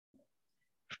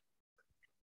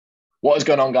What is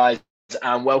going on, guys?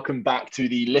 And welcome back to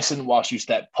the Listen Whilst You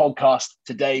Step podcast.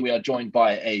 Today, we are joined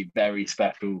by a very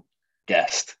special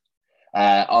guest.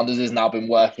 Anders has now been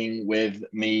working with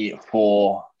me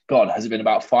for, God, has it been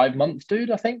about 5 months, dude,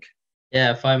 I think?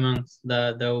 Yeah, 5 months.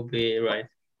 That will be right.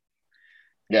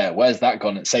 Yeah, where's that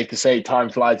gone? It's safe to say time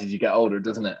flies as you get older,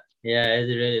 doesn't it? Yeah, it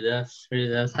really does. Really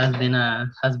does.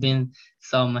 Has been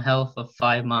some hell for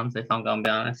 5 months, if I'm gonna be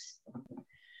honest.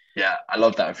 Yeah, I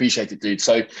love that. I appreciate it, dude.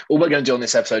 So all we're going to do on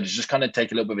this episode is just kind of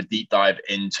take a little bit of a deep dive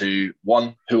into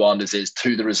one, who Anders is,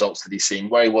 two, the results that he's seen,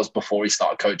 where he was before he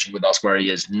started coaching with us, where he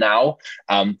is now,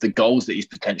 the goals that he's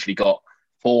potentially got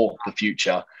for the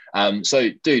future. So,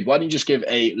 dude, why don't you just give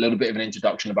a little bit of an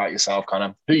introduction about yourself, kind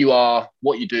of who you are,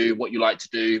 what you do, what you like to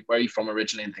do, where are you from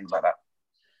originally, and things like that.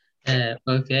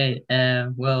 Okay.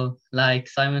 Well, like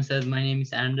Simon said, my name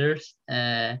is Anders.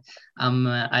 I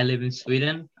live in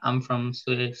Sweden. I'm from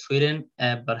Sweden,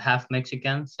 but half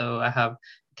Mexican, so I have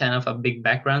kind of a big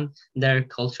background there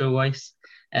culture-wise.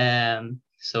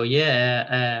 So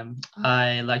yeah,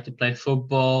 I like to play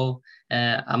football.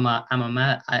 I'm a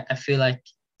man. I feel like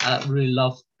I really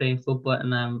love playing football,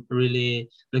 and I'm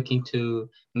really looking to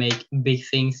make big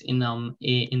things in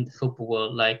the football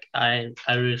world. Like I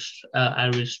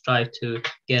really strive to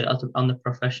get out on the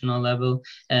professional level,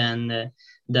 and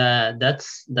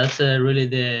that's really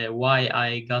the why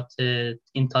I got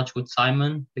in touch with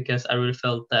Simon, because I really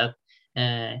felt that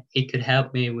he could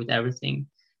help me with everything.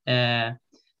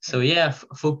 So yeah,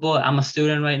 football. I'm a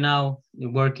student right now,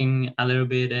 working a little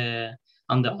bit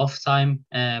on the off time,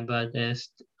 but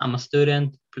I'm a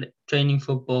student training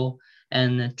football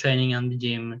and training on the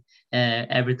gym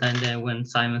every time that when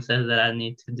Simon says that I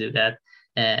need to do that.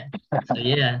 So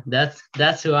yeah,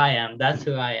 that's who I am. That's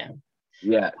who I am.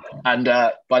 Yeah. And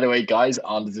by the way, guys,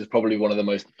 Anders is probably one of the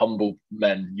most humble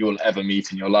men you will ever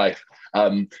meet in your life.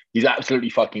 He's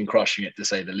absolutely fucking crushing it, to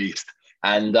say the least.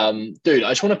 And dude, I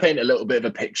just want to paint a little bit of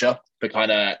a picture for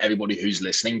kind of everybody who's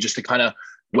listening, just to kind of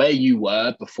where you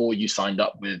were before you signed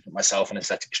up with myself and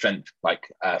Aesthetic Strength, like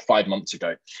 5 months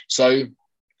ago. So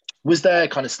was there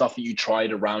kind of stuff that you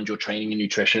tried around your training and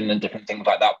nutrition and different things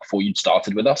like that before you'd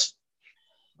started with us?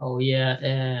 Oh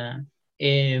yeah.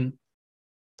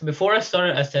 Before I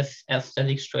started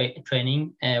aesthetics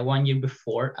training, 1 year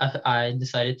before, I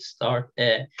decided to start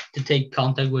to take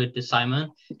contact with Simon.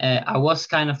 I was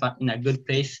kind of in a good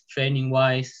place training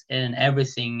wise and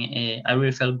everything. I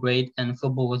really felt great, and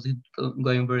football was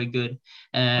going very good.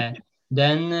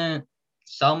 Then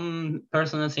some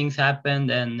personal things happened,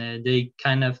 and they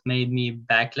kind of made me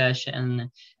backlash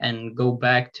and go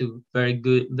back to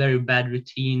very bad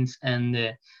routines,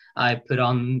 and I put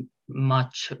on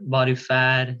much body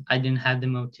fat. I didn't have the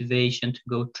motivation to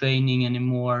go training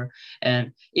anymore.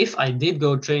 And if I did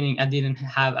go training, I didn't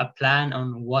have a plan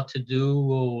on what to do,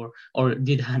 or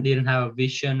didn't have a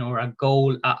vision or a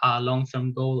goal, a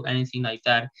long-term goal, anything like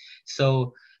that.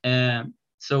 So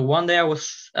so one day I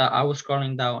was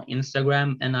scrolling down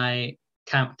Instagram, and I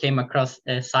came across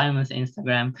Simon's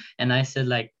Instagram, and I said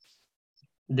like,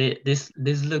 this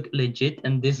look legit,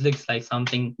 and this looks like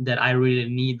something that I really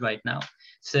need right now.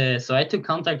 So I took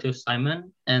contact with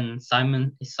Simon, and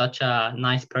Simon is such a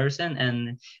nice person,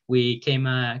 and we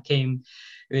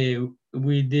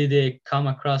did come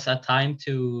across a time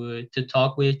to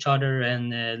talk with each other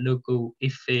and look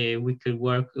if we could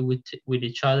work with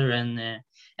each other and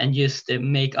just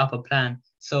make up a plan.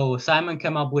 So Simon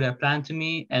came up with a plan to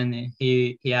me, and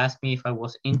he asked me if I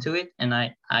was into it, and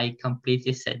I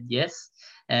completely said yes,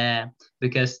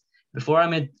 because before I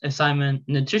met Simon,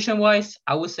 nutrition wise,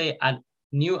 I would say I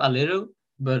knew a little,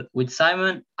 but with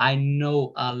Simon, I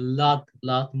know a lot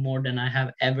more than I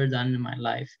have ever done in my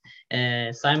life.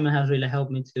 Simon has really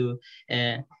helped me to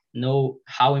know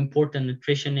how important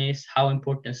nutrition is, how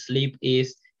important sleep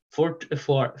is for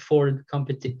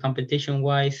competition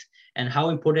wise, and how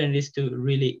important it is to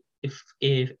really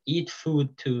if eat food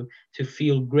to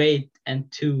feel great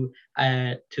and to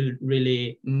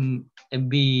really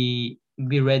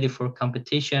be ready for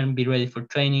competition, be ready for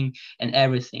training and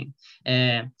everything.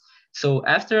 So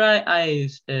after I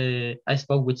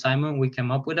spoke with Simon, we came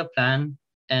up with a plan,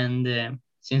 and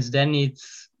since then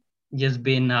it's just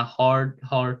been a hard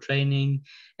training,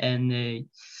 and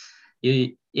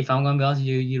if I'm gonna be honest,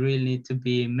 you really need to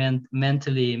be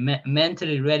mentally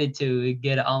ready to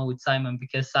get on with Simon,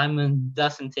 because Simon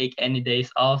doesn't take any days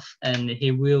off, and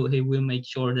he will make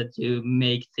sure that you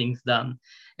make things done.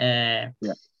 Yeah.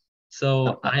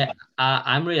 So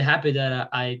I'm really happy that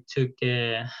I took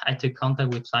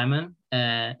contact with Simon,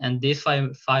 and these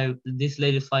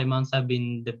latest 5 months have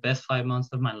been the best 5 months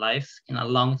of my life in a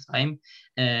long time,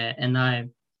 and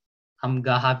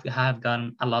have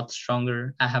gotten a lot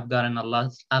stronger. I have gotten a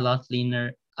lot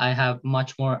leaner. I have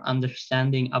much more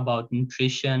understanding about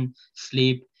nutrition,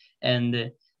 sleep,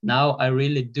 and now I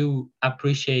really do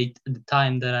appreciate the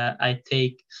time that I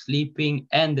take sleeping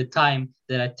and the time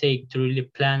that I take to really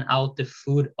plan out the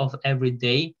food of every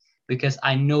day, because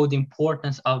I know the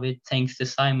importance of it thanks to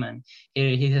Simon.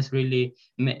 He has really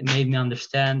made me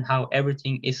understand how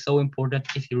everything is so important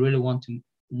if you really want to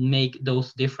make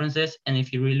those differences and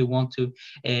if you really want to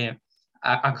uh,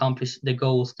 accomplish the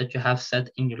goals that you have set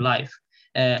in your life.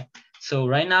 So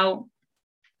right now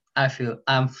I feel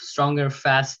I'm stronger,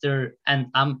 faster, and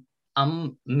I'm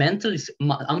mentally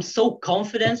I'm so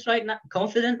confident right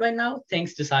now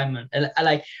thanks to Simon. I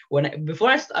like when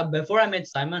before I met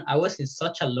Simon, I was in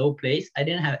such a low place. I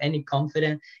didn't have any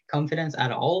confidence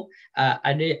at all.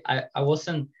 I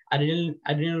wasn't I didn't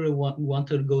really want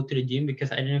to go to the gym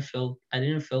because I didn't feel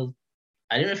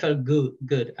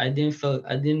good. I didn't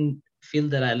feel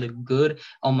that I look good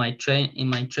on my in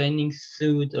my training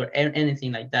suit or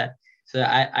anything like that. So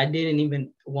I didn't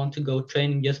even want to go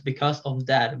training just because of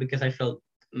that, because I felt,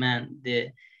 man,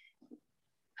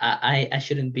 I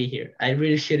shouldn't be here. I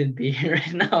really shouldn't be here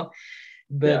right now.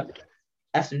 Yeah. But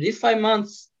after these 5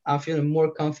 months, I'm feeling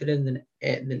more confident than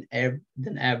ever.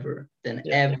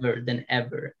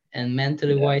 And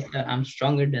mentally Yeah. wise, I'm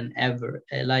stronger than ever.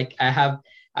 Like I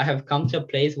have come to a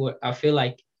place where I feel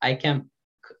like I can,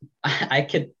 I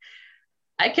could,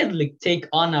 I can like take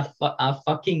on a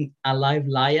fucking alive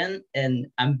lion and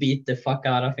beat the fuck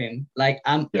out of him. Like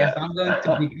if Yeah. I'm going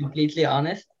to be completely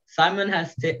honest, Simon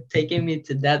has taken me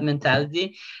to that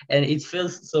mentality, and it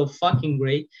feels so fucking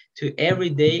great to every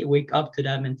day wake up to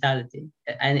that mentality,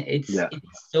 and Yeah.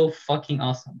 it's so fucking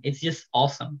awesome. It's just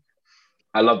awesome.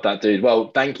 I love that, dude.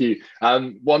 Well, thank you.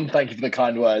 One, thank you for the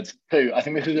kind words. Two, I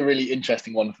think this is a really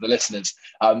interesting one for the listeners.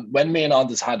 When me and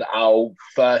Anders had our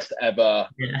first ever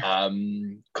Yeah,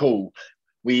 call,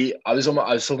 I was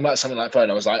talking about something like phone.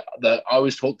 I was like, I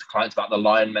always talk to clients about the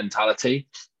lion mentality,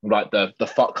 like the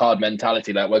fuck hard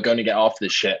mentality, like we're going to get after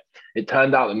this shit. It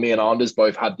turned out that me and Anders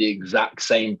both had the exact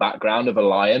same background of a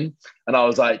lion, and I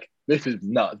was like, this is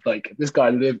nuts. Like this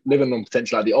guy living on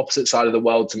potentially like the opposite side of the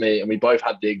world to me, and we both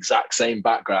had the exact same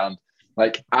background.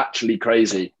 Like actually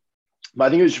crazy. But I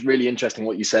think it was really interesting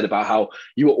what you said about how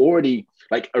you were already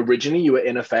like originally you were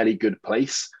in a fairly good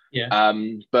place. yeah,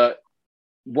 But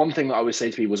one thing that I would say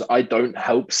to people is I don't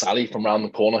help Sally from around the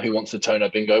corner who wants to tone her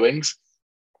bingo wings.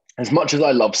 As much as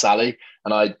I love Sally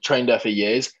and I trained her for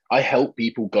years, I help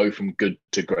people go from good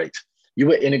to great. You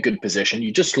were in a good position.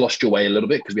 You just lost your way a little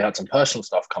bit because we had some personal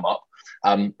stuff come up.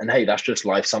 And hey, that's just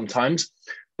life sometimes.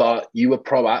 But you were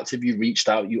proactive. You reached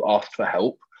out. You asked for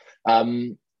help.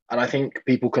 And I think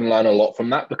people can learn a lot from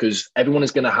that because everyone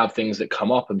is going to have things that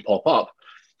come up and pop up.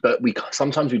 But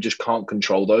sometimes we just can't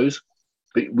control those.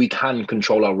 But we can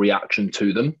control our reaction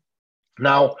to them.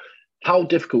 Now, how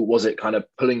difficult was it kind of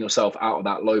pulling yourself out of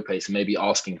that low pace and maybe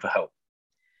asking for help?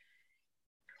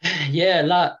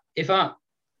 yeah. If I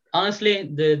honestly,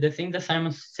 the thing that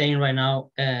Simon's saying right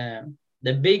now,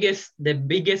 the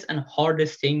biggest and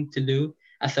hardest thing to do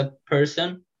as a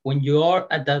person when you are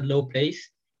at that low place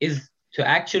is to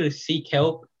actually seek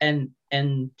help and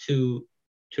to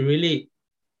really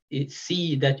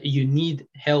see that you need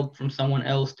help from someone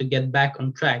else to get back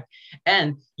on track.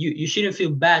 And you shouldn't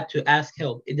feel bad to ask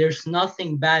help. There's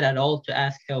nothing bad at all to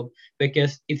ask help,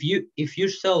 because if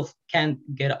yourself can't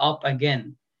get up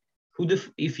again,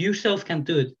 if yourself can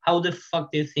do it, how the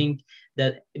fuck do you think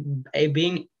that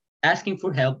being asking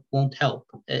for help won't help?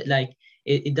 Like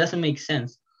it doesn't make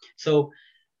sense. So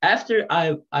after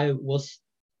I was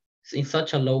in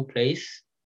such a low place,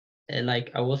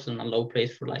 like I was in a low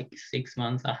place for like 6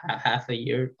 months, half a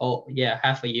year. Oh yeah,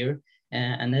 half a year,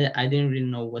 and then I didn't really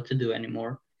know what to do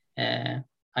anymore. Uh,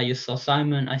 I just saw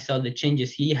Simon. I saw the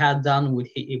changes he had done with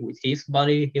his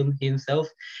body, himself,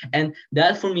 and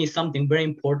that for me is something very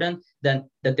important. That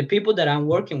the people that I'm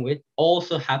working with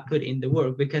also have put in the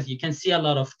work, because you can see a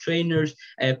lot of trainers,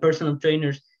 personal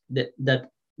trainers that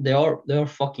they are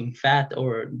fucking fat,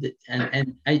 do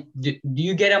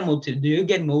you get do you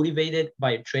get motivated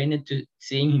by a trainer to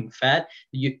seeing him fat?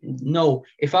 You no.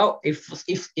 If I'm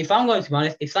going to be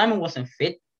honest, if Simon wasn't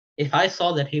fit, if I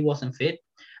saw that he wasn't fit,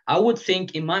 I would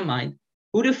think in my mind,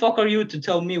 who the fuck are you to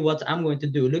tell me what I'm going to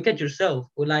do? Look at yourself.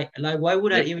 Like why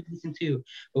would I Yep. even listen to you?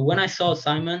 But when I saw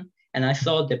Simon and I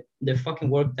saw the fucking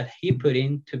work that he put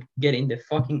in to get in the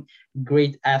fucking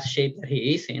great ass shape that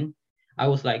he is in, I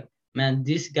was like, man,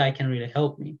 this guy can really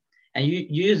help me. And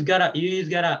you just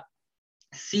gotta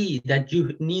see that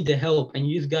you need the help, and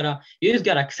you just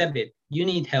gotta accept it. You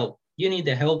need help. you need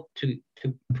the help to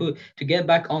get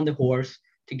back on the horse,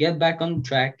 to get back on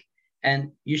track.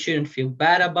 And you shouldn't feel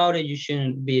bad about it. You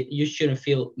shouldn't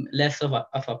feel less of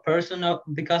a person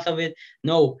because of it.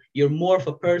 No, you're more of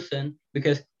a person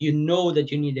because you know that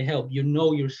you need the help. You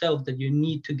know yourself that you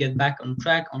need to get back on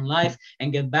track on life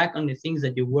and get back on the things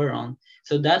that you were on.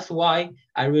 So that's why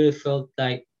I really felt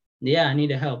like, yeah, I need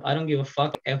help. I don't give a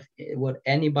fuck what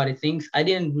anybody thinks. I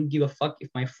didn't give a fuck if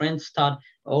my friends thought,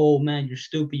 oh man, you're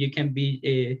stupid. You can't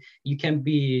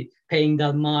be paying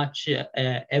that much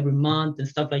every month and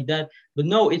stuff like that. But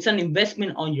no, it's an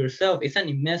investment on yourself. It's an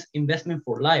investment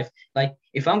for life. Like,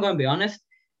 if I'm going to be honest,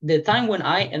 the time when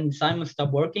I and Simon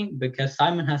stopped working, because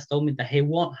Simon has told me that he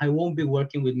won't be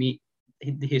working with me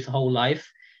his whole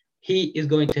life. He is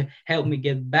going to help me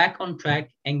get back on track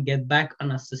and get back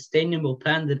on a sustainable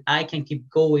plan that I can keep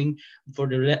going for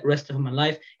the rest of my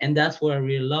life. And that's what I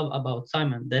really love about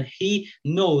Simon, that he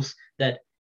knows that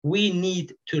we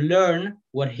need to learn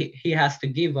what he has to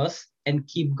give us and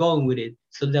keep going with it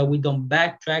so that we don't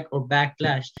backtrack or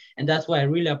backlash. And that's why I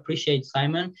really appreciate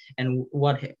Simon and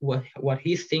what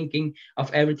he's thinking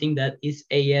of everything that is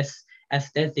AS,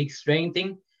 aesthetic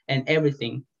strengthening and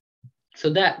everything. So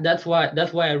that's why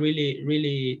I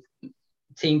really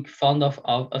think fond of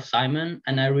Simon,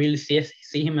 and I really see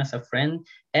him as a friend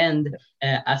and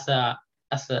as a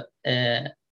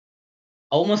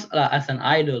almost as an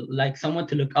idol, like someone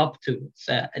to look up to.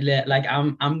 So, like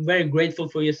I'm very grateful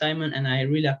for you, Simon, and I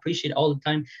really appreciate all the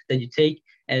time that you take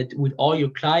with all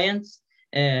your clients.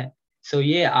 So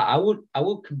yeah, I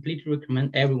would completely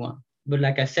recommend everyone. But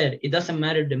like I said, it doesn't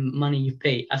matter the money you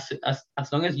pay,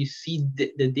 as long as you see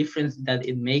the difference that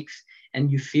it makes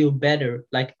and you feel better.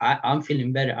 Like I'm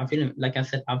feeling better. I'm feeling, like I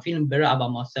said, I'm feeling better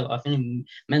about myself. I'm feeling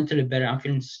mentally better. I'm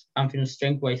feeling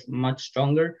strength-wise much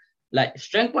stronger. Like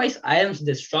strength-wise, I am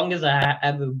the strongest I have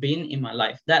ever been in my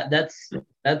life. That's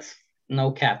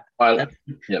no cap.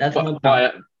 That's no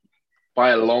cap. By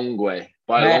a long way.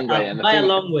 By a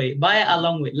long way. By a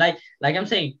long way. Like I'm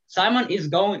saying, Simon is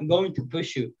going to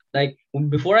push you. Like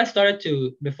before I started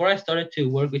to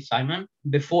work with Simon,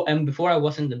 before I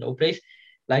was in the low place,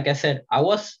 like I said, I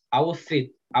was fit.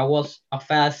 I was a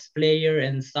fast player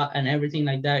and everything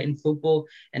like that in football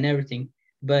and everything.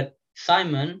 But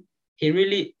Simon, he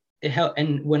really helped.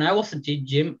 And when I was at the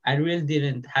gym, I really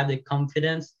didn't have the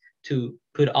confidence to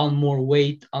put on more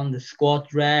weight on the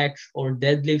squat racks or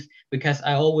deadlifts, because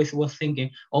I always was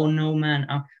thinking, oh no, man,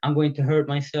 I'm going to hurt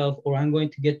myself, or I'm going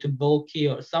to get too bulky,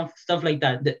 or stuff like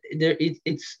that.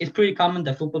 It's pretty common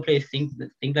that football players think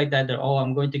like that, oh,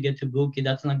 I'm going to get too bulky,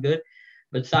 that's not good.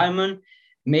 But Simon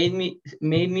made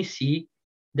me see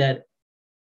that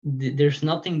there's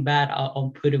nothing bad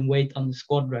on putting weight on the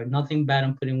squat rack, nothing bad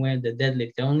on putting weight on the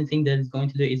deadlift. The only thing that it's going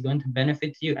to do is going to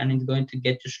benefit you, and it's going to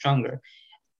get you stronger.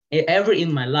 Ever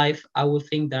in my life, I would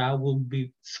think that I will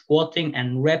be squatting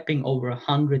and repping over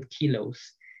 100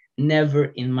 kilos. Never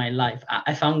in my life.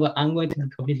 I'm going to be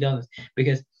completely honest,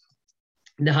 because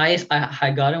the highest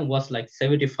I gotten was like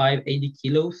 75, 80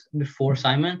 kilos before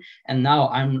Simon. And now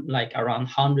I'm like around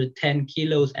 110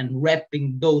 kilos and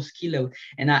repping those kilos.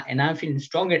 And I'm feeling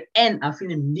stronger, and I'm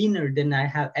feeling leaner than I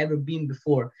have ever been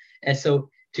before. And so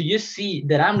to just see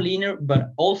that I'm leaner,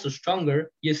 but also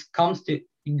stronger, just comes to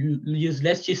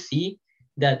let's just see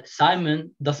that Simon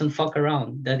doesn't fuck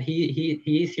around, that he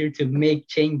is here to make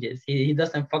changes. He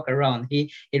doesn't fuck around.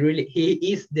 He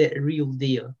is the real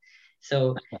deal.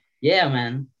 So yeah,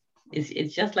 man,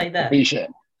 it's just like that. Appreciate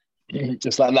it.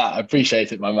 Just like that. I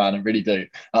appreciate it, my man. I really do.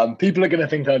 People are going to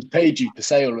think I've paid you to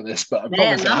say all of this, but I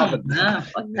promise I haven't. Nah,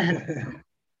 fuck that.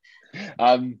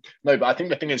 No, but I think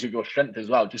the thing is with your strength as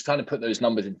well, just trying to put those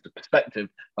numbers into perspective.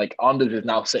 Like Anders is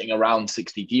now sitting around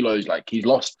 60 kilos. Like he's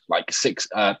lost like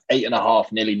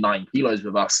 8.5, nearly 9 kilos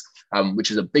with us, which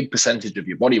is a big percentage of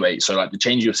your body weight. So like the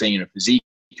change you're seeing in your physique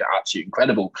are absolutely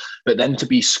incredible. But then to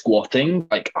be squatting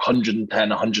like 110,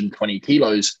 120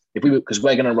 kilos, because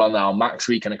we're going to run our max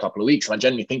week in a couple of weeks, and I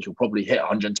generally think you'll probably hit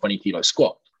 120 kilo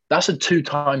squat. That's a 2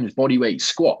 times body weight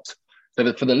squat.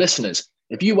 So for the listeners,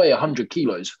 if you weigh 100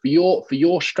 kilos, for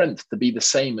your strength to be the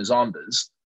same as Anders,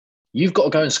 you've got to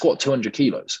go and squat 200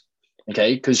 kilos,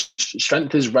 okay? Because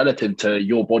strength is relative to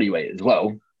your body weight as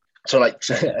well. So like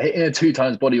hitting a 2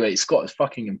 times body weight squat is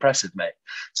fucking impressive, mate.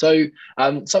 So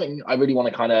something I really want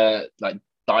to kind of like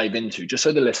dive into, just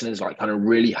so the listeners like kind of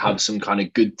really have some kind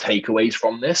of good takeaways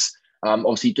from this.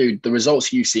 Obviously, dude, the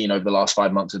results you've seen over the last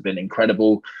 5 months have been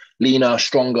incredible. Leaner,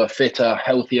 stronger, fitter,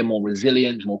 healthier, more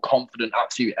resilient, more confident,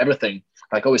 absolutely everything.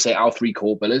 Like I always say, our 3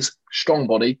 core pillars: strong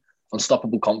body,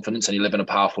 unstoppable confidence, and you live in a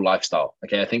powerful lifestyle.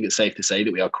 Okay, I think it's safe to say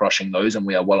that we are crushing those, and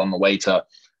we are well on the way to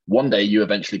one day you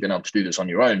eventually being able to do this on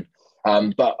your own.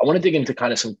 But I want to dig into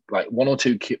kind of some like one or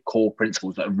two core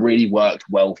principles that have really worked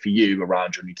well for you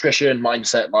around your nutrition,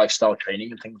 mindset, lifestyle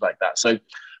training, and things like that. So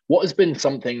what has been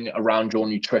something around your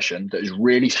nutrition that has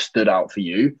really stood out for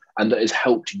you and that has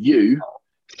helped you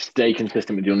stay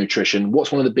consistent with your nutrition?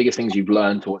 What's one of the biggest things you've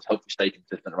learned or what's helped you stay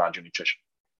consistent around your nutrition?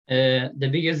 The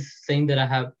biggest thing that I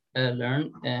have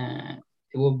learned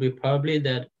it will be probably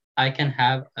that I can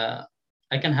have a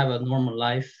normal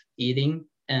life eating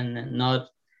and not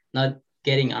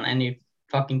getting on any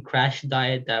fucking crash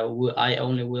diet that I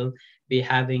only will be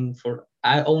having for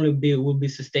I only will be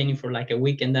sustaining for like a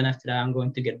week, and then after that I'm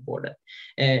going to get bored.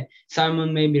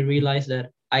 Simon made me realize that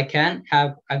I can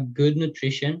have a good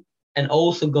nutrition and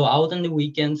also go out on the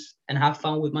weekends and have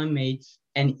fun with my mates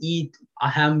and eat a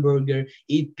hamburger,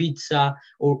 eat pizza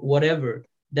or whatever.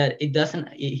 That it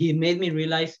doesn't. He made me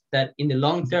realize that in the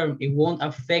long term it won't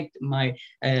affect my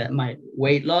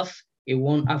weight loss. It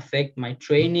won't affect my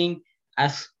training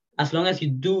as long as you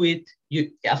do it.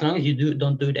 As long as you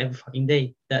don't do it every fucking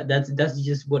day. That's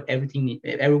just what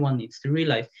everyone needs to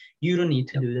realize. You don't need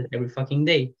to do that every fucking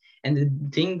day. And the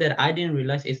thing that I didn't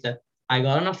realize is that I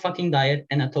got on a fucking diet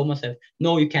and I told myself,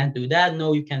 no, you can't do that.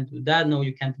 No, you can't do that. No,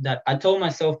 you can't do that. I told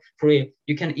myself, for real,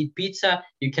 you can eat pizza.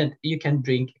 You can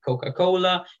drink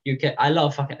Coca-Cola. I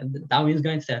love fucking, that means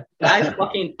going to say,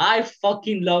 I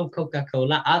fucking love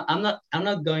Coca-Cola. I'm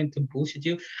not going to bullshit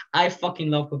you. I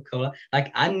fucking love Coca-Cola.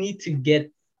 Like I need to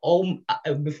get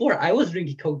before I was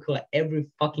drinking Coca-Cola every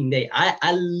fucking day.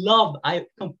 I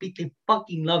completely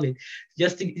fucking love it.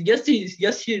 Just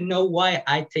to know why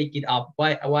I take it up,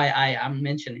 why I am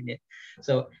mentioning it.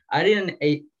 So I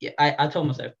told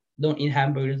myself, don't eat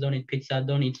hamburgers, don't eat pizza,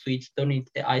 don't eat sweets, don't eat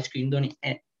ice cream, don't eat.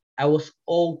 And I was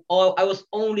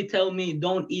only telling me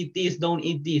don't eat this, don't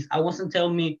eat this. I wasn't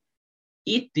telling me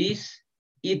eat this,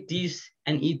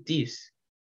 and eat this.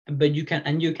 But you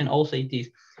can also eat this.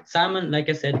 Simon, like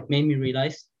I said, made me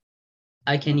realize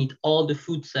I can eat all the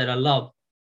foods that I love,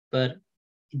 but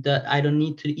that I don't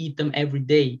need to eat them every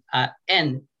day.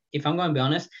 And if I'm going to be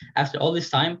honest, after all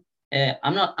this time,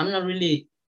 I'm not really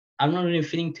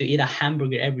feeling to eat a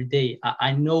hamburger every day.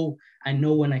 I know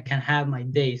when I can have my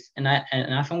days, and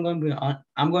if I'm going to be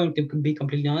I'm going to be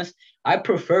completely honest. I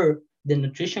prefer the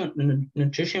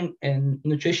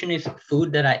nutritionist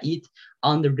food that I eat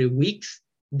under the weeks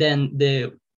than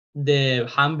the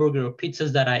hamburger or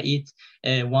pizzas that I eat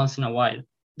once in a while.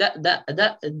 That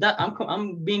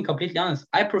I'm being completely honest.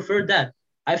 I prefer that.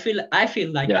 I feel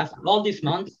like after all these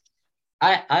months,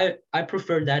 I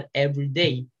prefer that every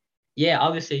day. Yeah,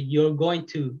 obviously you're going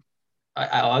to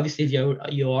obviously if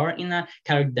you are in a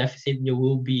calorie deficit, you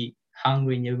will be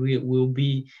hungry and you will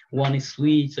be wanting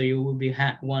sweet, so you will be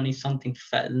wanting something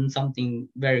fat and something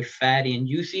very fatty and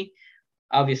juicy.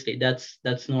 Obviously that's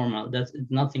normal. That's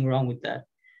nothing wrong with that.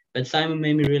 But Simon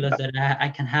made me realize that I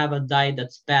can have a diet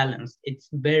that's balanced. It's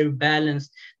very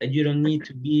balanced, that you don't need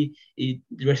to be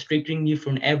restricting you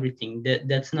from everything.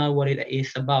 That's not what it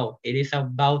is about. It is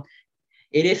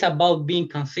about being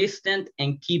consistent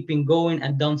and keeping going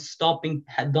and don't stopping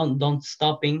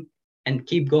and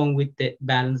keep going with the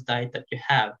balanced diet that you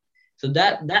have. So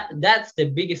that's the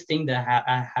biggest thing that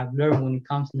I have learned when it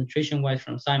comes to nutrition wise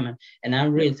from Simon, and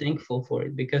I'm really thankful for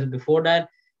it, because before that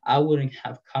I wouldn't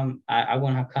have come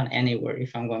anywhere,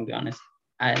 if I'm going to be honest.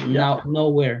 Now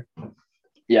nowhere.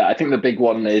 Yeah, I think the big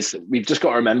one is we've just got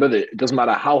to remember that it doesn't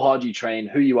matter how hard you train,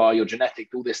 who you are, your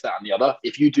genetics, all this, that, and the other.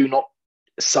 If you do not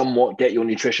somewhat get your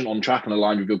nutrition on track and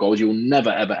aligned with your goals, you'll never,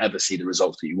 ever, ever see the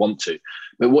results that you want to.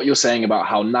 But what you're saying about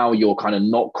how now you're kind of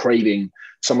not craving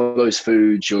some of those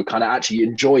foods, you're kind of actually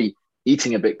enjoy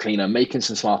eating a bit cleaner, making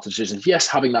some smarter decisions. Yes,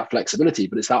 having that flexibility,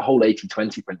 but it's that whole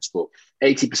 80-20 principle.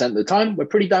 80% of the time, we're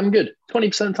pretty damn good.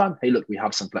 20% of the time, hey, look, we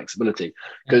have some flexibility,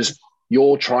 because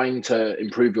you're trying to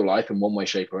improve your life in one way,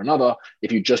 shape, or another.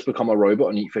 If you just become a robot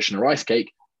and eat fish and a rice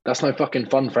cake, that's no fucking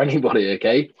fun for anybody,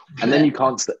 okay? And then you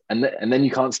can't and then you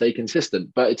can't stay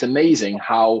consistent. But it's amazing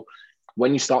how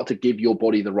when you start to give your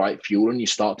body the right fuel and you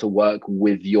start to work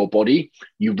with your body,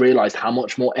 you realize how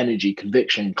much more energy,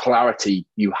 conviction, clarity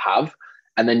you have,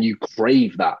 and then you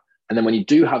crave that. And then when you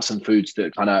do have some foods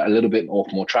that kind of a little bit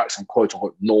off more track, some quote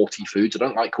unquote naughty foods, I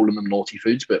don't like calling them naughty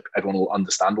foods, but everyone will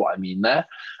understand what I mean there.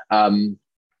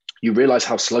 You realize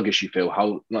how sluggish you feel,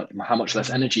 how much less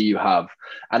energy you have.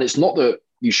 And it's not that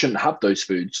you shouldn't have those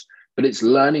foods, but it's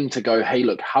learning to go, hey,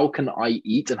 look, how can I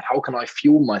eat and how can I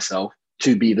fuel myself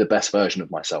to be the best version of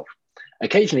myself?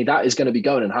 Occasionally that is going to be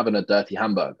going and having a dirty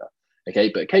hamburger. Okay.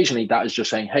 But occasionally that is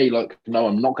just saying, hey, look, no,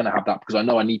 I'm not going to have that because I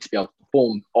know I need to be able to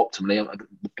perform optimally and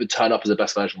turn up as the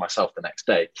best version of myself the next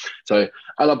day. So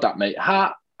I love that, mate.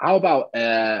 How about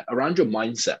around your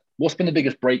mindset? what's been the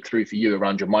biggest breakthrough for you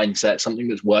around your mindset, something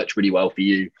that's worked really well for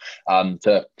you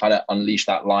to kind of unleash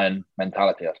that lion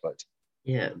mentality, I suppose?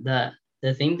 Yeah,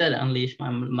 the thing that unleashed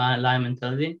my lion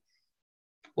mentality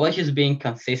was just being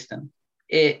consistent.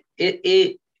 I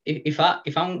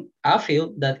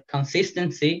feel that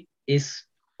consistency is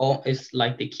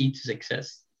like the key to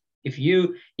success. If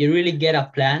you really get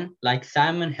a plan, like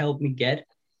Simon helped me get,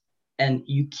 and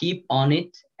you keep on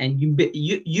it, and you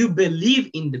believe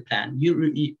in the plan.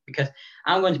 Because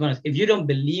I'm going to be honest, if you don't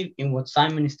believe in what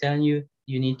Simon is telling you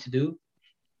you need to do,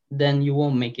 then you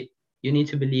won't make it. You need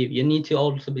to believe. You need to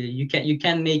also believe. You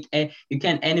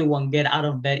can't anyone get out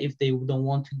of bed if they don't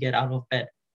want to get out of bed.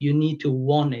 You need to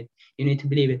want it. You need to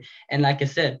believe it. And like I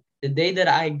said, the day that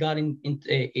I got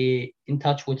in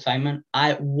touch with Simon,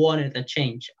 I wanted a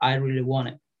change. I really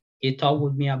wanted. He talked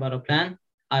with me about a plan.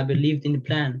 I believed in the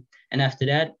plan. And after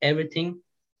that, everything,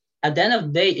 at the end of the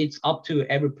day, it's up to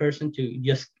every person to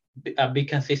just be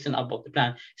consistent about the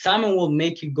plan. Simon will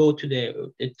make you go to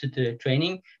the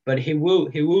training, but he will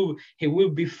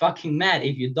be fucking mad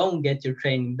if you don't get your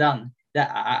training done.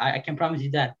 That I can promise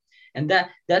you that. And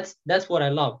that's what I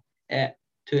love.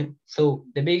 So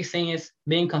the biggest thing is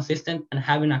being consistent and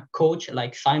having a coach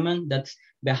like Simon that's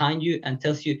behind you and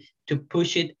tells you to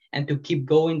push it and to keep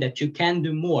going, that you can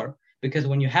do more. Because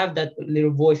when you have that little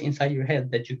voice inside your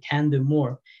head that you can do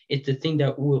more, it's the thing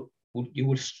that you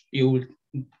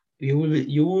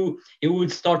will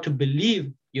start to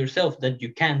believe yourself that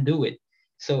you can do it.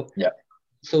 So yeah.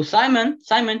 So Simon,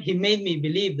 he made me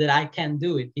believe that I can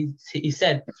do it. He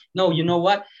said, no, you know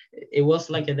what? It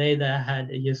was like a day that I had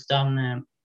just done,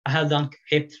 I had done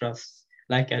hip thrusts,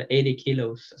 like at 80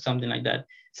 kilos, something like that.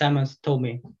 Simon told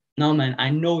me, no, man, I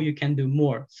know you can do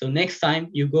more. So next time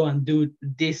you go and do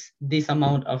this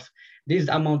amount of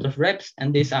reps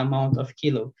and this amount of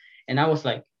kilo. And I was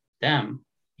like, damn,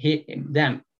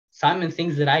 Simon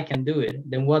thinks that I can do it.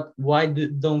 Then why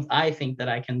don't I think that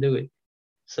I can do it?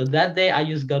 So that day I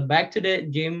just got back to the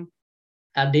gym.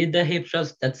 I did the hip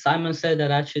thrust that Simon said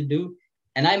that I should do,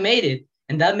 and I made it.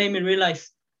 And that made me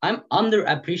realize I'm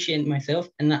underappreciating myself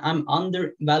and I'm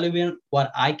undervaluing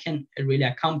what I can really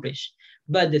accomplish.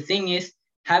 But the thing is,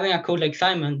 having a coach like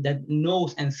Simon that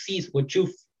knows and sees what you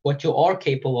are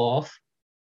capable of,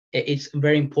 it's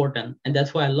very important. And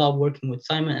that's why I love working with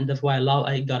Simon, and that's why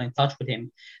I got in touch with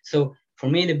him. So for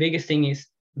me, the biggest thing is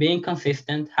being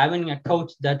consistent, having a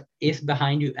coach that is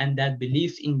behind you and that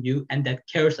believes in you and that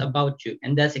cares about you.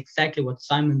 And that's exactly what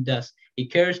Simon does. He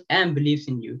cares and believes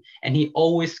in you. And he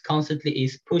always constantly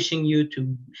is pushing you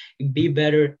to be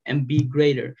better and be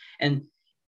greater. And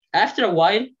after a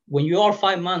while, when you are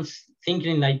 5 months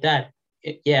thinking like that,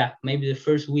 yeah, maybe the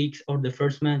first weeks or the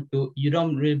first month, you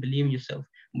don't really believe in yourself,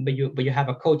 but you have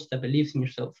a coach that believes in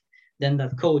yourself. Then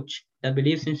that coach that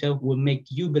believes in yourself will make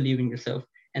you believe in yourself.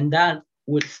 And that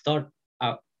will start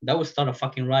a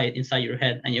fucking riot inside your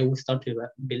head, and you will start to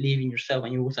believe in yourself,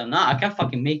 and you will say, nah, I can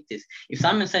fucking make this. If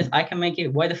Simon says I can make it,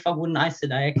 why the fuck wouldn't I say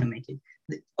that I can make it?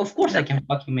 Of course I can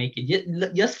fucking make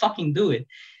it. Just fucking do it.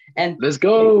 And let's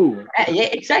go. Yeah,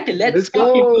 exactly. Let's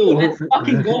fucking go. Let's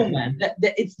fucking go, man.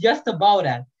 It's just about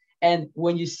that. And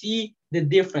when you see the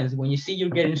difference, when you see you're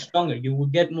getting stronger, you will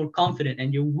get more confident,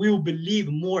 and you will believe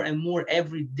more and more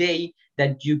every day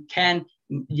that you can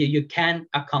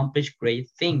accomplish great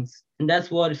things. And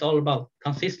that's what it's all about: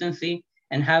 consistency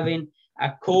and having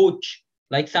a coach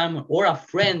like Simon or a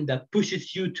friend that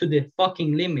pushes you to the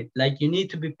fucking limit. Like, you need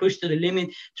to be pushed to the limit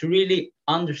to really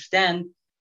understand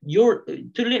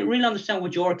really understand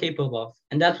what you're capable of.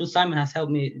 And that's what Simon has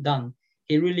helped me done.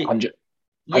 He really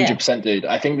 100%, dude.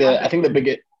 I think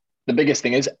the biggest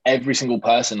thing is every single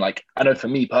person, like, I know for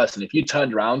me personally, if you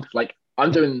turned around, like,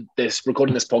 I'm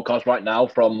recording this podcast right now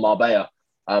from Marbella,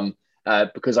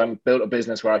 because I've built a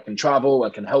business where I can travel,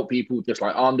 I can help people just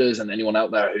like Anders and anyone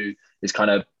out there who is kind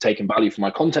of taking value from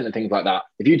my content and things like that.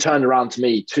 If you turned around to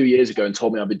me 2 years ago and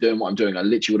told me I'd be doing what I'm doing, I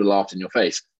literally would have laughed in your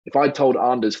face. If I told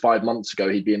Anders 5 months ago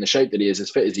he'd be in the shape that he is,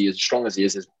 as fit as he is, as strong as he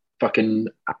is, as fucking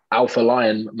alpha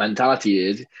lion mentality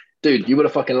is, dude, you would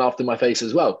have fucking laughed in my face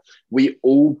as well. We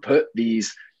all put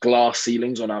these glass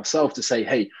ceilings on ourselves to say,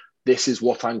 hey, this is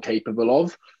what I'm capable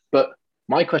of. But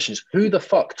my question is, who the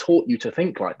fuck taught you to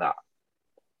think like that?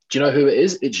 Do you know who it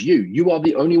is? It's you. You are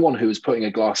the only one who is putting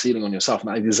a glass ceiling on yourself. And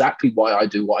that's exactly why I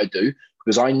do what I do.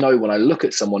 Because I know when I look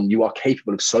at someone, you are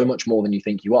capable of so much more than you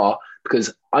think you are.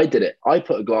 Because I did it. I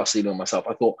put a glass ceiling on myself.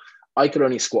 I thought I could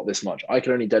only squat this much. I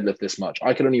could only deadlift this much.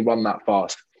 I could only run that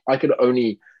fast. I could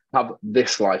only have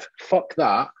this life. Fuck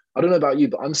that. I don't know about you,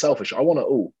 but I'm selfish. I want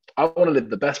to live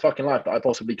the best fucking life that I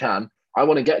possibly can. I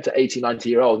want to get to 80, 90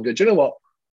 years old and go, do you know what?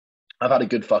 I've had a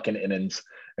good fucking innings.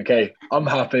 Okay, I'm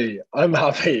happy. I'm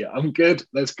happy. I'm good.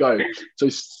 Let's go. So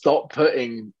stop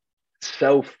putting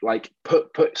stop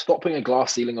putting a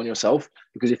glass ceiling on yourself,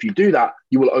 because if you do that,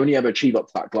 you will only ever achieve up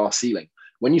to that glass ceiling.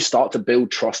 When you start to build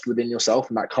trust within yourself,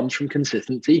 and that comes from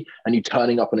consistency and you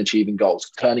turning up and achieving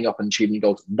goals,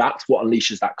 that's what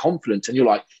unleashes that confidence. And you're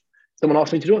like, someone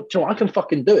asked me to do it. Do you know what? I can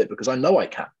fucking do it because I know I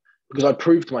can. Because I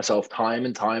proved to myself time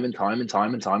and time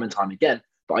again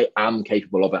that I am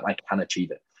capable of it and I can achieve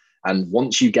it. And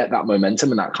once you get that momentum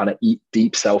and that kind of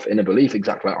deep self inner belief,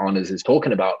 exactly like Arnes is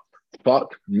talking about,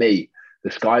 fuck me,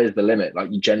 the sky is the limit.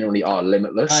 Like, you genuinely are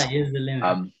limitless. Sky is the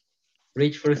limit.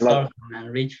 Reach for the stars, man.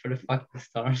 Reach for the fucking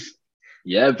stars.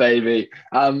 Yeah, baby.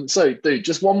 So dude,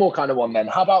 just one more kind of one then.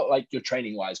 How about like your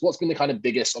training wise? What's been the kind of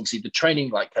biggest, obviously the training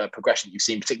like progression you've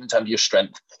seen, particularly in terms of your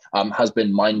strength, has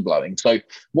been mind blowing. So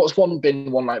what's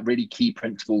been one like really key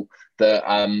principle that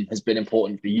has been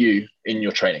important for you in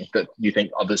your training that you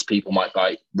think others people might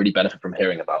like really benefit from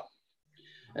hearing about?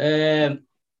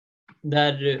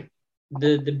 That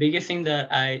the biggest thing that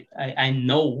I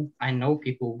know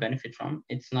people will benefit from,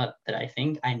 it's not that I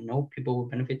think, I know people will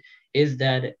benefit, is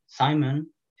that Simon,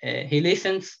 he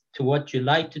listens to what you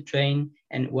like to train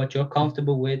and what you're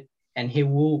comfortable with, and he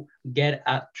will get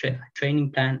a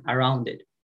training plan around it.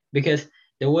 Because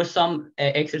there were some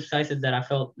exercises that I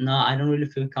felt, no, I don't really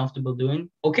feel comfortable doing.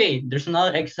 Okay, there's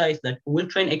another exercise that will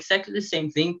train exactly the same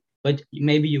thing, but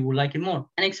maybe you will like it more.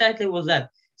 And exactly was that.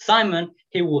 Simon,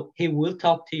 he will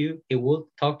talk to you. He will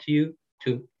talk to you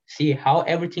to see how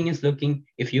everything is looking.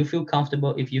 If you feel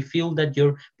comfortable, if you feel that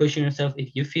you're pushing yourself,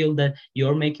 if you feel that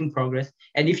you're making progress,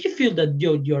 and if you feel that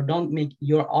you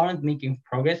aren't making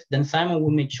progress, then Simon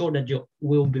will make sure that you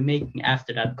will be making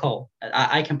after that call.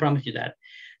 I can promise you that.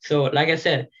 So, like I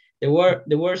said, there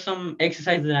were some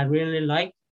exercises that I really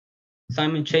liked.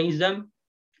 Simon changed them.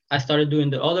 I started doing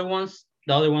the other ones.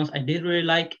 The other ones I did really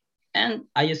like, and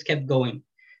I just kept going.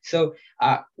 So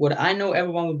what I know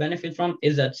everyone will benefit from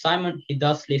is that Simon, he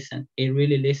does listen. He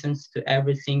really listens to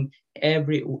everything,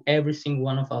 every single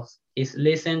one of us. He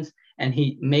listens and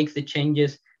he makes the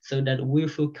changes so that we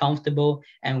feel comfortable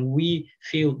and we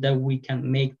feel that we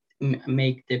can make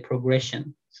the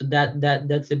progression. So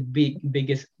that's the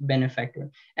biggest benefactor.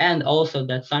 And also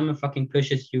that Simon fucking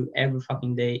pushes you every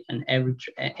fucking day and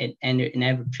in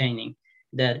every training,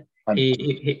 that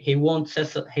he won't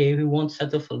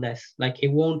settle for less. Like, he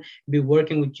won't be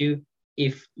working with you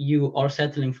if you are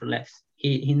settling for less.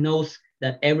 He knows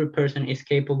that every person is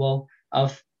capable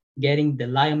of getting the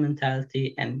lion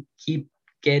mentality and keep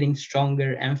getting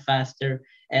stronger and faster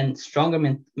and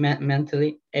stronger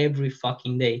mentally every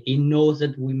fucking day. He knows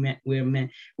that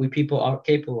we people are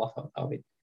capable of it.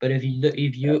 But if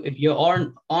you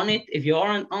aren't on it, if you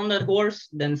aren't on that horse,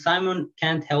 then Simon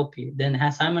can't help you. Then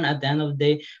Simon at the end of the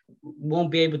day won't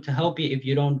be able to help you if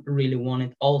you don't really want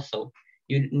it. Also,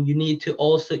 you need to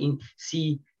also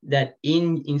see that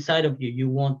inside of you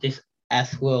want this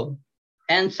as well.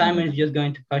 And Simon is just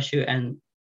going to push you, and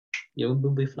you will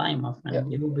be flying, my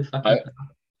friend. You will be fucking.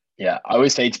 Yeah, I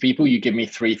always say to people, you give me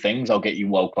three things, I'll get you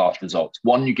world-class results.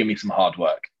 One, you give me some hard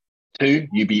work. Two,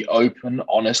 you be open,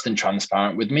 honest, and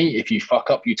transparent with me. If you fuck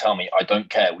up, you tell me. I don't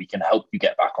care. We can help you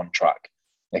get back on track.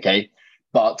 Okay.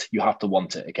 But you have to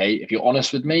want it. Okay. If you're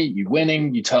honest with me, you're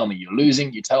winning, you tell me. You're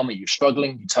losing, you tell me. You're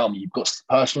struggling, you tell me. You've got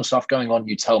personal stuff going on,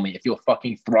 you tell me. If you're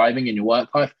fucking thriving in your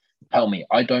work life, tell me.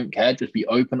 I don't care. Just be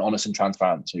open, honest, and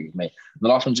transparent with me. And the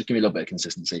last one, just give me a little bit of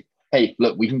consistency. Hey,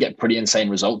 look, we can get pretty insane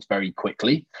results very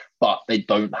quickly, but they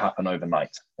don't happen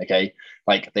overnight. Okay.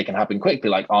 Like, they can happen quickly.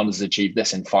 Like, Arnold has achieved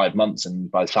this in 5 months.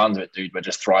 And by the sounds of it, dude, we're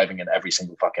just thriving in every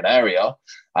single fucking area.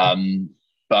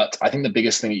 But I think the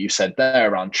biggest thing that you said there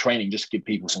around training, just to give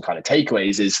people some kind of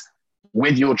takeaways, is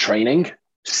with your training,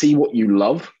 see what you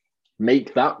love,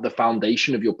 make that the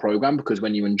foundation of your program, because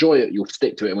when you enjoy it, you'll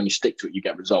stick to it. And when you stick to it, you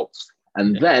get results.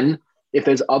 And then if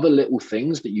there's other little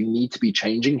things that you need to be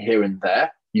changing here and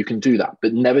there, you can do that,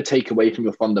 but never take away from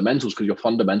your fundamentals, because your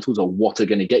fundamentals are what are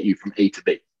going to get you from A to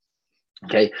B.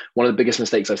 Okay. One of the biggest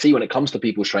mistakes I see when it comes to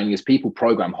people's training is people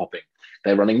program hopping.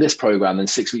 They're running this program, then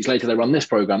 6 weeks later, they run this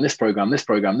program.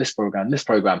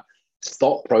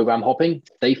 Stop program hopping,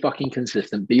 stay fucking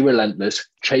consistent, be relentless,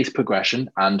 chase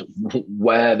progression, and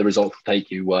where the results will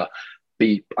take you,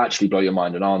 actually blow your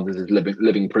mind. And Anders is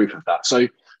living proof of that. So,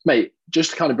 mate,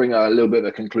 just to kind of bring a little bit of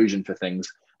a conclusion for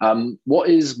things, what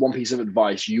is one piece of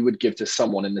advice you would give to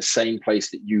someone in the same place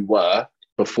that you were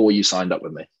before you signed up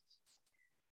with me?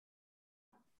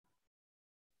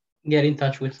 Get in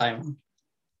touch with Simon.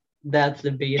 That's the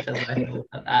biggest advice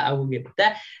I will give.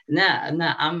 I'm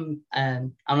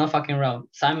not fucking around.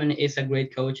 Simon is a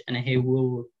great coach, and he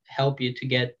will help you to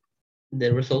get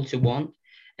the results you want.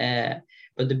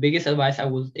 But the biggest advice I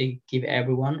would give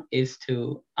everyone is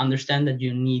to understand that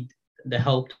you need the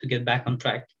help to get back on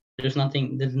track. There's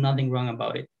nothing wrong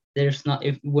about it. There's not,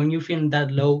 if when you feel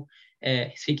that low,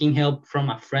 seeking help from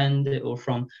a friend or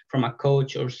from a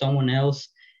coach or someone else,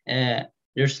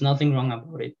 there's nothing wrong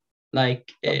about it.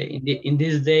 Like in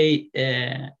this day,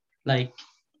 like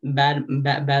bad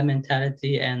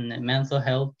mentality and mental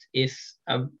health is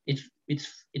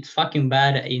it's fucking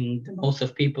bad in the most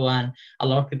of people, and a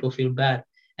lot of people feel bad.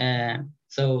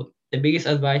 So the biggest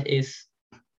advice is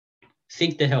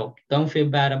seek the help. Don't feel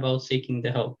bad about seeking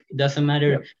the help. It doesn't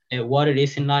matter what it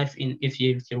is in life, if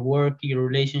it's your work, your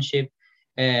relationship,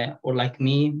 or like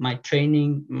me, my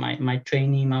training, my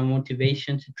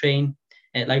motivation to train.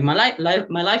 Like my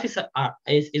life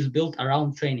is built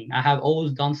around training. I have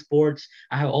always done sports.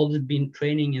 I have always been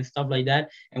training and stuff like that.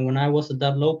 And when I was at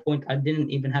that low point, I didn't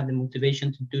even have the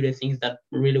motivation to do the things that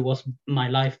really was my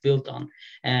life built on.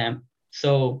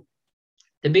 So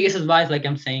the biggest advice, like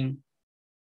I'm saying,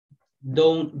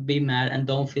 don't be mad and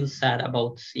don't feel sad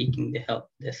about seeking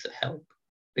this help,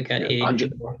 because it's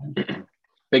important.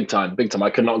 Big time. I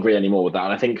could not agree any more with that.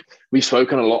 And I think we've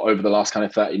spoken a lot over the last kind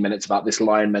of 30 minutes about this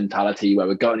lion mentality where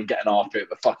we're going and getting after it,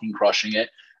 we're fucking crushing it.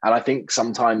 And I think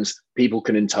sometimes people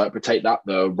can interpret that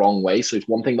the wrong way. So it's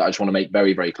one thing that I just want to make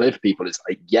very, very clear for people is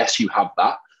like, yes, you have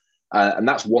that. And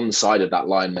that's one side of that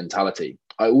lion mentality.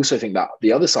 I also think that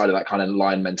the other side of that kind of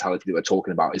lion mentality that we're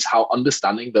talking about is how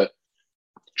understanding that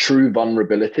true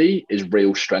vulnerability is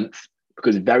real strength,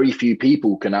 because very few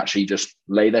people can actually just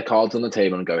lay their cards on the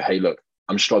table and go, hey, look,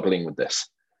 I'm struggling with this.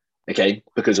 Okay.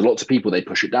 Because lots of people, they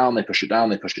push it down,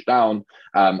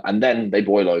 and then they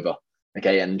boil over.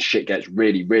 Okay. And shit gets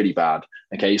really, really bad.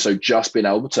 Okay. So just being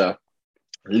able to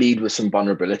lead with some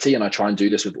vulnerability. And I try and do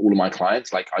this with all of my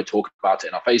clients. Like I talk about it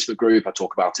in our Facebook group. I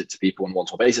talk about it to people on a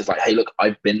one-to-one basis. Like, hey, look,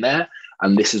 I've been there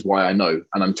and this is why I know.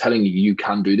 And I'm telling you, you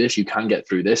can do this. You can get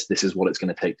through this. This is what it's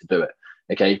going to take to do it.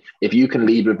 Okay. If you can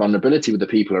lead with vulnerability with the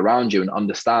people around you and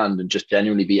understand and just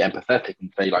genuinely be empathetic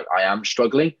and say like, I am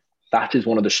struggling. That is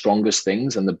one of the strongest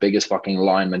things and the biggest fucking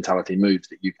lion mentality moves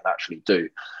that you can actually do.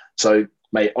 So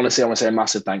mate, honestly, I want to say a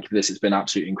massive thank you for this. It's been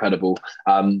absolutely incredible.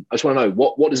 I just want to know,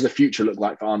 what does the future look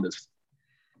like for Anders?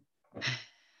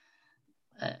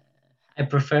 I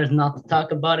prefer not to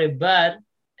talk about it, but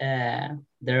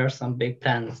there are some big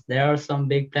plans.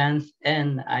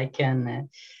 And I can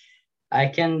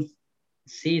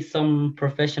see some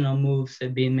professional moves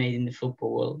being made in the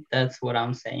football world. That's what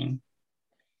I'm saying.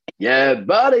 Yeah,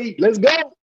 buddy, let's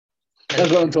go.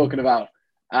 That's what I'm talking about.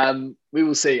 We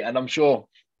will see, and I'm sure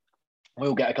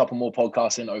we'll get a couple more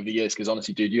podcasts in over the years, because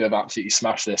honestly, dude, you have absolutely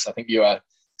smashed this. I think you are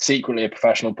secretly a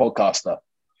professional podcaster.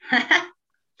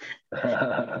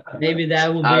 Maybe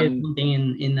that will be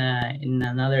something in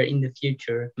the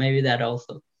future. Maybe that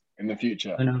also. In the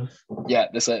future. Who knows? Yeah,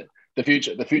 that's it. The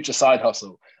future side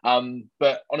hustle.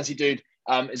 But honestly, dude,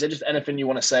 is there just anything you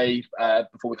want to say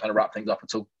before we kind of wrap things up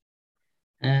at all?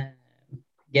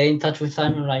 Get in touch with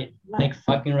Simon right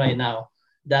now.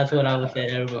 That's what I would say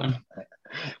to everyone.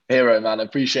 Hero, man,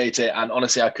 appreciate it. And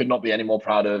honestly, I could not be any more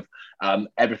proud of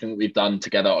everything that we've done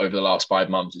together over the last 5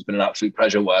 months. It's been an absolute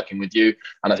pleasure working with you.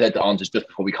 And I said to Anders just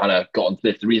before we kind of got onto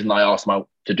this, the reason I asked him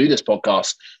to do this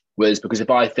podcast was because if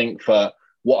I think for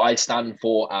what I stand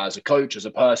for as a coach, as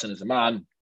a person, as a man,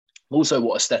 also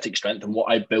what aesthetic strength and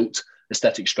what I built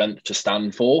aesthetic strength to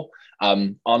stand for,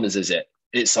 Anders is it.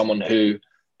 It's someone who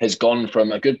has gone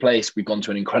from a good place. We've gone to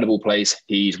an incredible place.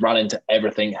 He's run into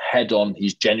everything head on.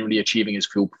 He's genuinely achieving his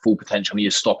full potential. He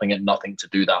is stopping at nothing to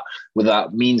do that. Whether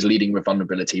that means leading with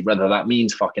vulnerability, whether that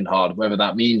means fucking hard, whether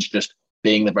that means just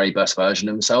being the very best version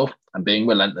of himself and being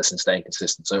relentless and staying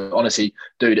consistent. So honestly,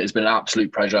 dude, it's been an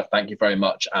absolute pleasure. Thank you very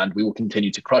much. And we will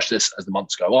continue to crush this as the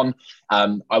months go on.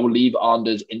 I will leave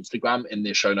Anders' Instagram in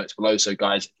the show notes below. So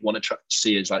guys, if you want to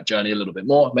see his journey a little bit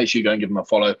more, make sure you go and give him a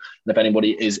follow. And if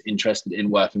anybody is interested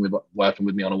in working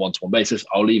with me on a one-to-one basis,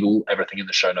 I'll leave everything in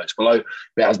the show notes below.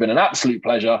 But it has been an absolute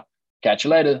pleasure. Catch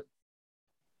you later.